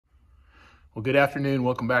Well, good afternoon.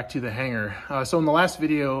 Welcome back to the hangar. So in the last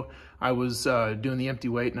video, I was doing the empty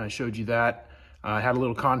weight and I showed you that. I had a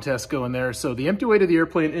little contest going there. So the empty weight of the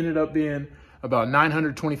airplane ended up being about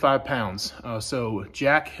 925 pounds. So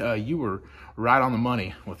Jack, you were right on the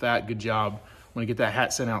money with that. Good job. I'm gonna get that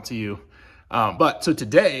hat sent out to you. So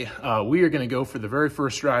today, we are gonna go for the very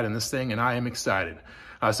first ride in this thing and I am excited.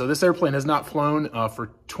 So this airplane has not flown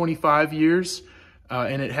for 25 years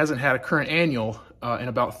and it hasn't had a current annual in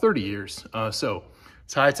about 30 years. So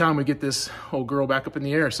it's high time we get this old girl back up in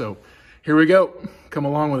the air. So here we go. Come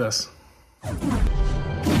along with us.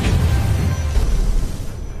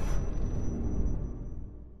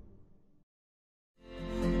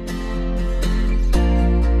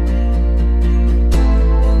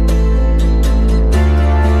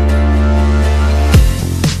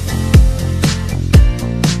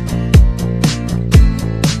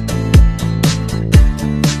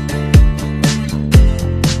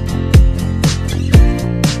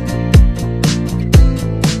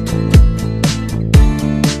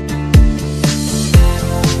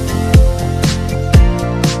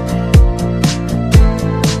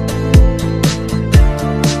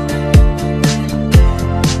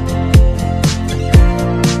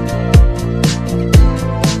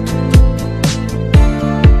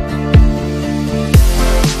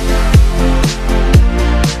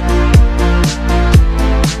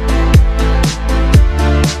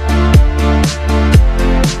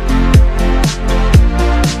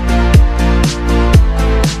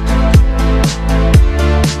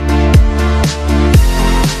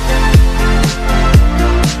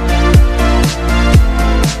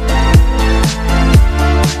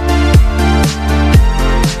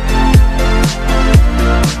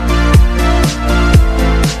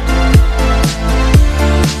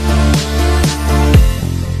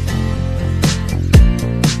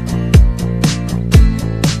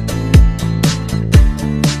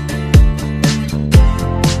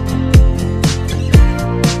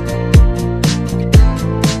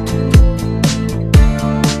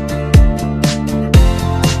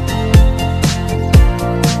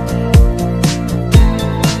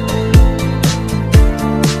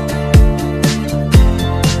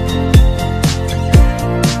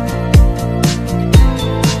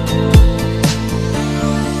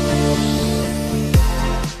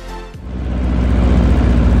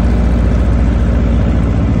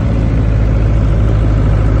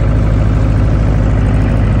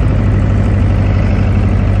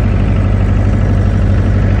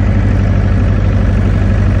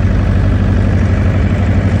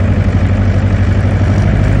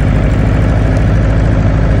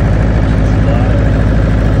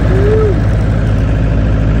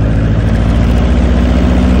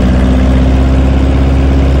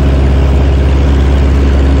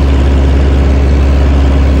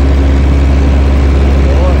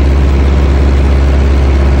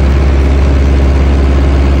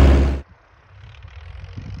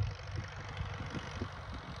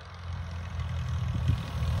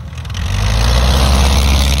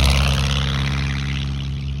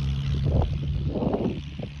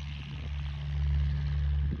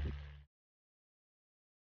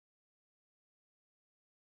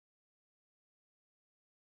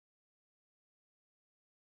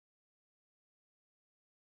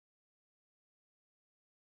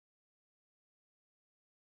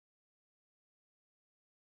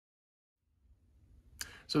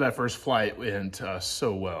 So that first flight went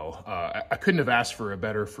so well. I couldn't have asked for a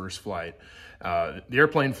better first flight. The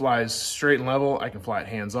airplane flies straight and level. I can fly it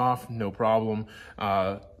hands off, no problem.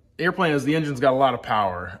 The airplane, the engine's got a lot of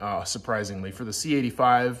power, surprisingly. For the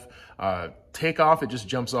C-85 takeoff, it just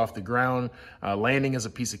jumps off the ground. Landing is a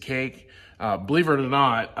piece of cake. Believe it or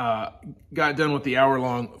not, got done with the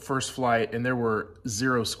hour-long first flight and there were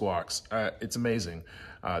 0 squawks. It's amazing.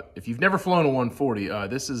 If you've never flown a 140,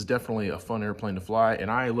 this is definitely a fun airplane to fly,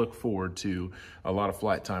 and I look forward to a lot of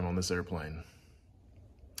flight time on this airplane.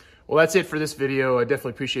 Well, that's it for this video. I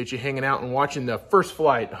definitely appreciate you hanging out and watching the first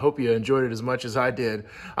flight. I hope you enjoyed it as much as I did.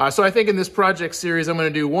 So I think in this project series, I'm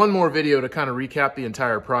going to do one more video to kind of recap the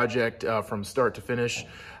entire project from start to finish.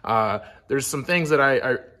 There's some things that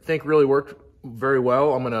I think really worked very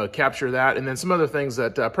well. I'm going to capture that, and then some other things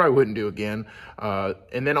that I probably wouldn't do again.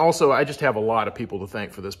 And then also, I just have a lot of people to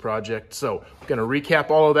thank for this project. So I'm going to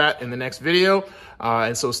recap all of that in the next video.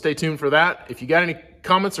 And so stay tuned for that. If you got any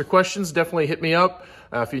comments or questions, definitely hit me up.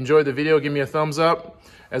 If you enjoyed the video, give me a thumbs up.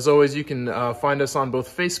 As always, you can find us on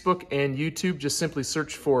both Facebook and YouTube. Just simply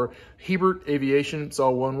search for Hebert Aviation. It's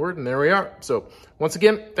all one word, and there we are. So once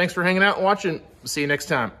again, thanks for hanging out and watching. See you next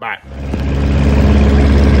time. Bye.